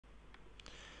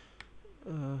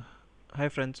Hi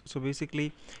friends, so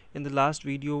basically in the last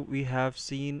video we have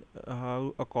seen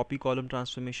how a copy column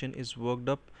transformation is worked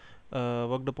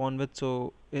upon with.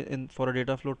 So in for a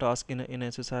data flow task in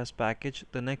SSIS package,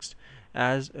 the next,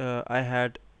 as I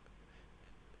had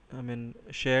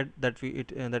shared that we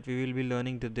will be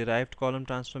learning the derived column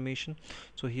transformation.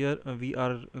 So here we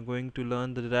are going to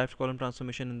learn the derived column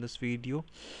transformation in this video.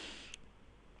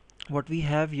 What we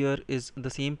have here is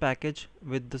the same package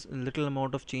with this little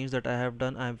amount of change that I have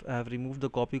done. I have removed the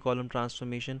copy column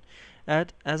transformation.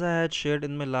 As I had shared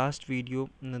in my last video,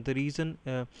 the reason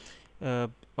uh,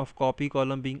 of copy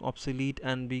column being obsolete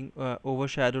and being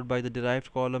overshadowed by the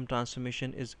derived column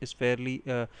transformation is fairly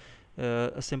a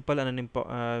simple and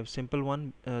simple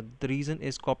one. The reason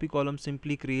is copy column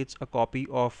simply creates a copy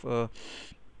of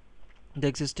the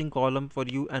existing column for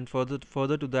you, and further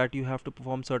to that you have to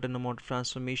perform certain amount of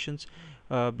transformations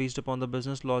based upon the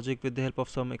business logic with the help of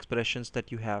some expressions that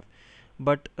you have.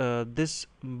 But this,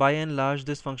 by and large,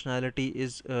 this functionality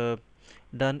is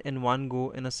done in one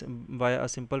go via a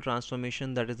simple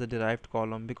transformation, that is the derived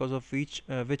column, because of which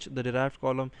the derived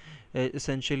column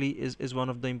essentially is one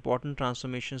of the important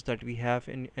transformations that we have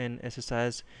in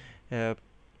SSIS uh,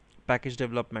 package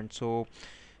development. So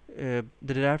the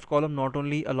derived column not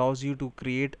only allows you to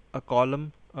create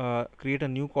a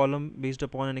new column based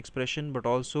upon an expression, but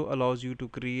also allows you to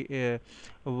create a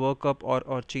workup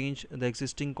or change the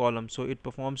existing column, so it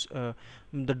performs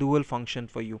the dual function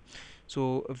for you.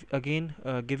 So again,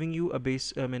 giving you a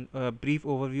brief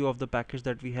overview of the package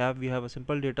that we have a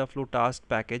simple data flow task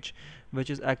package, which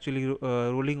is actually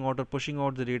rolling out or pushing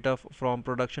out the data from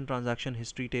production transaction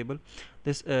history table.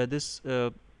 This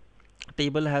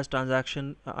table has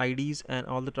transaction IDs and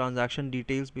all the transaction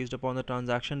details based upon the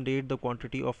transaction date, the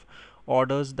quantity of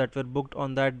orders that were booked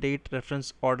on that date,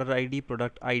 reference order ID,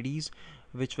 product IDs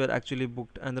which were actually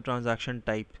booked, and the transaction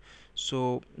type.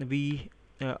 So we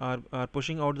are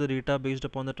pushing out the data based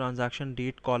upon the transaction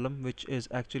date column, which is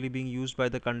actually being used by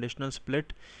the conditional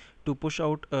split to push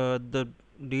out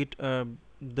date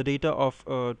the data of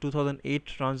 2008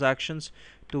 transactions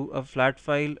to a flat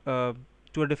file,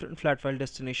 to a different flat file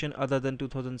destination other than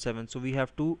 2007. So we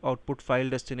have two output file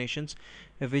destinations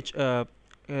which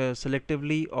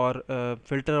selectively or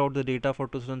filter out the data for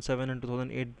 2007 and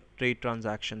 2008 trade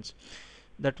transactions.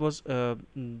 That was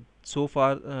so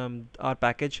far our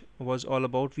package was all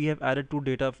about. We have added two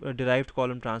data derived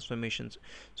column transformations.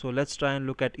 So let's try and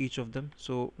look at each of them.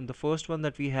 So the first one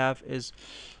that we have is,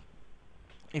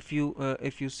 if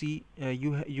you see,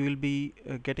 you will be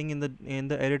getting in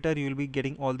the editor, you will be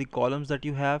getting all the columns that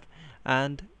you have,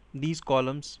 and these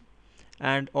columns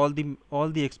and all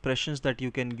the expressions that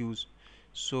you can use.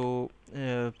 So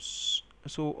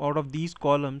so out of these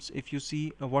columns, if you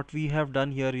see, what we have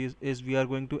done here is we are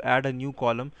going to add a new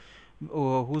column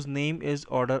whose name is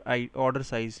order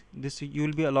size. This you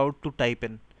will be allowed to type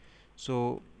in.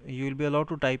 So you will be allowed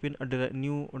to type in a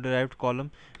new derived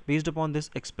column based upon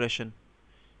this expression.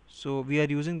 So we are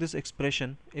using this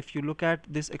expression. If you look at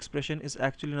this expression, is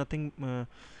actually nothing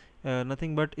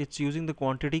but it's using the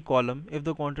quantity column. If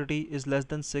the quantity is less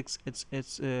than 6,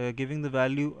 it's giving the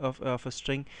value of a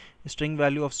string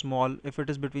value of small. If it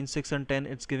is between 6 and 10,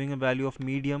 it's giving a value of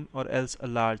medium, or else a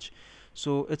large.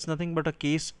 So it's nothing but a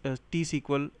case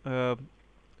T-SQL,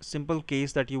 simple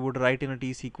case that you would write in a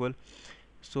T-SQL.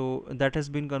 So that has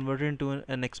been converted into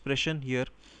an expression here,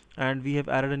 and we have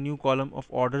added a new column of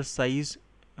order size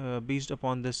based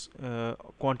upon this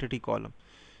quantity column.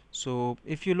 So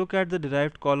if you look at the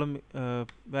derived column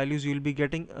values, you will be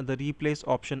getting the replace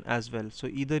option as well. So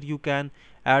either you can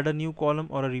add a new column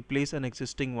or replace an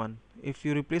existing one. If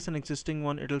you replace an existing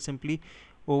one, it will simply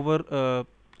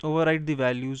override the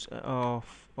values of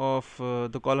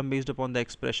the column based upon the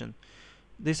expression.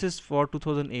 This is for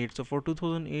 2008. So for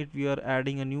 2008 we are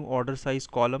adding a new order size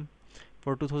column.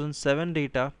 For 2007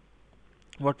 data,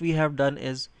 what we have done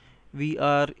is we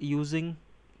are using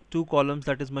two columns,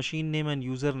 that is machine name and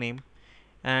username,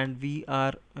 and we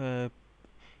are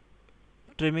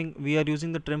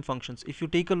using the trim functions. If you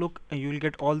take a look, you will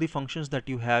get all the functions that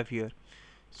you have here.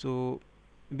 So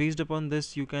based upon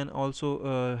this, you can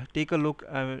also take a look,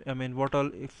 what all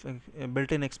if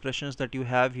built-in expressions that you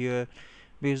have here,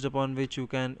 based upon which you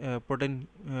can put in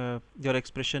your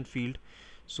expression field.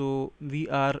 So we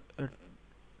are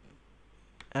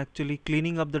actually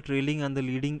cleaning up the trailing and the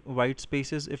leading white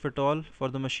spaces, if at all, for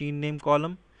the machine name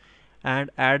column, and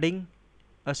adding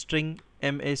a string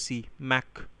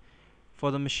mac for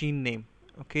the machine name.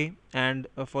 Okay, and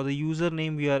for the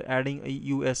username we are adding a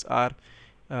usr,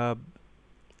 uh,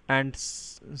 and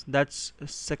that's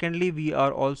secondly we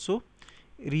are also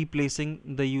replacing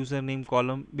the username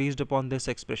column based upon this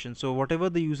expression. So whatever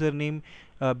the username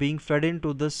being fed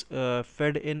into this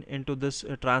into this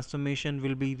transformation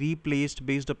will be replaced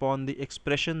based upon the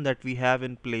expression that we have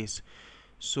in place.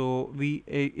 So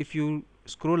if you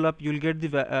scroll up, you'll get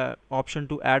the option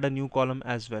to add a new column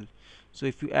as well. So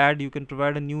if you add, you can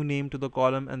provide a new name to the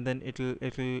column, and then it'll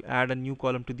add a new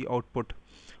column to the output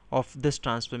of this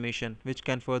transformation, which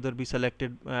can further be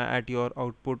selected at your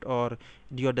output or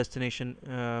your destination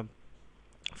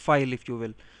file, if you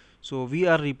will. So we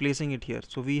are replacing it here.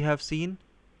 So we have seen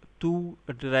two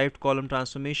derived column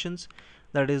transformations.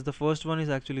 That is, the first one is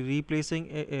actually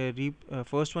replacing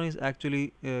first one is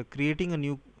actually creating a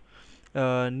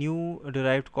new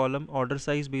derived column order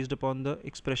size based upon the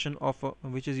expression of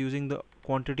which is using the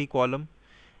quantity column,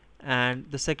 and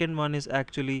the second one is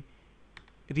actually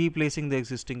replacing the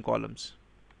existing columns,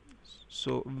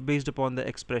 so based upon the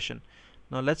expression.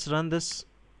 Now let's run this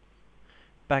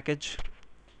package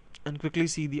and quickly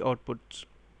see the outputs.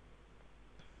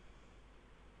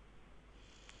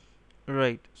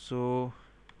 Right, so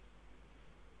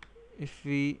if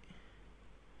we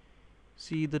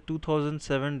see the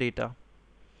 2007 data,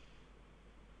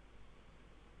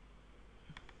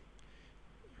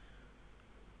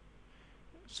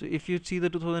 so if you see the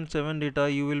 2007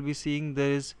 data, you will be seeing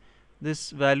there is this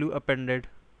value appended,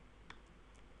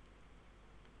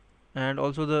 and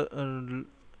also the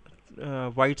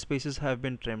white spaces have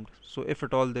been trimmed, so if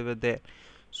at all they were there.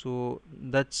 So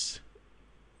that's,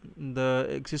 the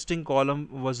existing column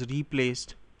was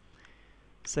replaced.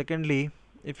 Secondly,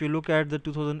 if you look at the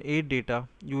 2008 data,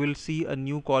 you will see a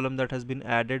new column that has been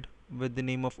added with the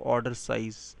name of order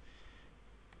size.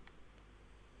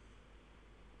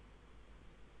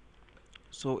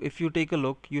 So if you take a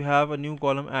look, you have a new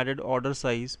column added, order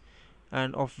size,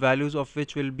 and of values of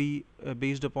which will be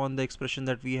based upon the expression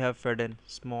that we have fed in: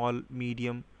 small,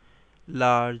 medium,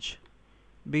 large,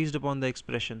 based upon the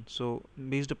expression. So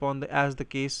based upon the, as the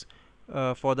case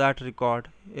for that record,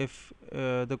 if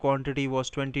the quantity was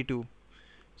 22,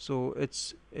 so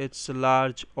it's a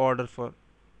large order for,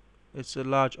 it's a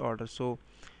large order. So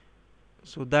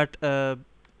that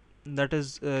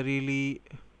is really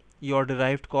your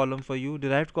derived column for you.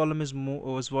 Derived column is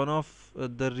was one of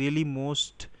the really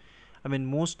most, I mean,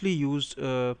 mostly used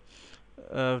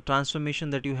transformation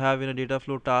that you have in a data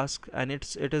flow task, and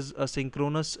it is a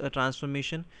synchronous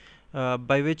transformation,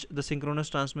 by which the synchronous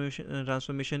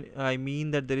transformation, I mean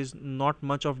that there is not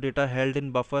much of data held in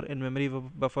buffer, in memory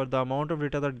buffer. The amount of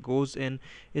data that goes in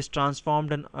is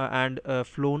transformed and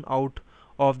flown out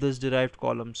of this derived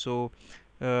column. So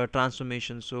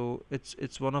transformation, so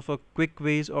it's one of a quick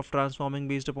ways of transforming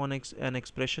based upon an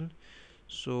expression.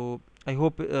 So I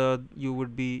hope you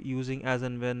would be using as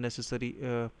and when necessary.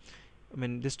 I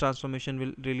mean, this transformation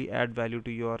will really add value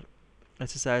to your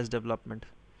SSIS development.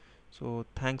 So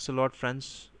thanks a lot,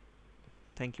 friends.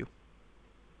 Thank you.